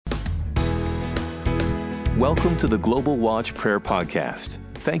Welcome to the Global Watch Prayer Podcast.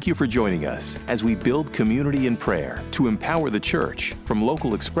 Thank you for joining us as we build community in prayer to empower the church from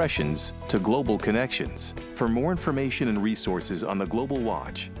local expressions to global connections. For more information and resources on the Global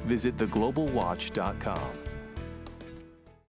Watch, visit theglobalwatch.com.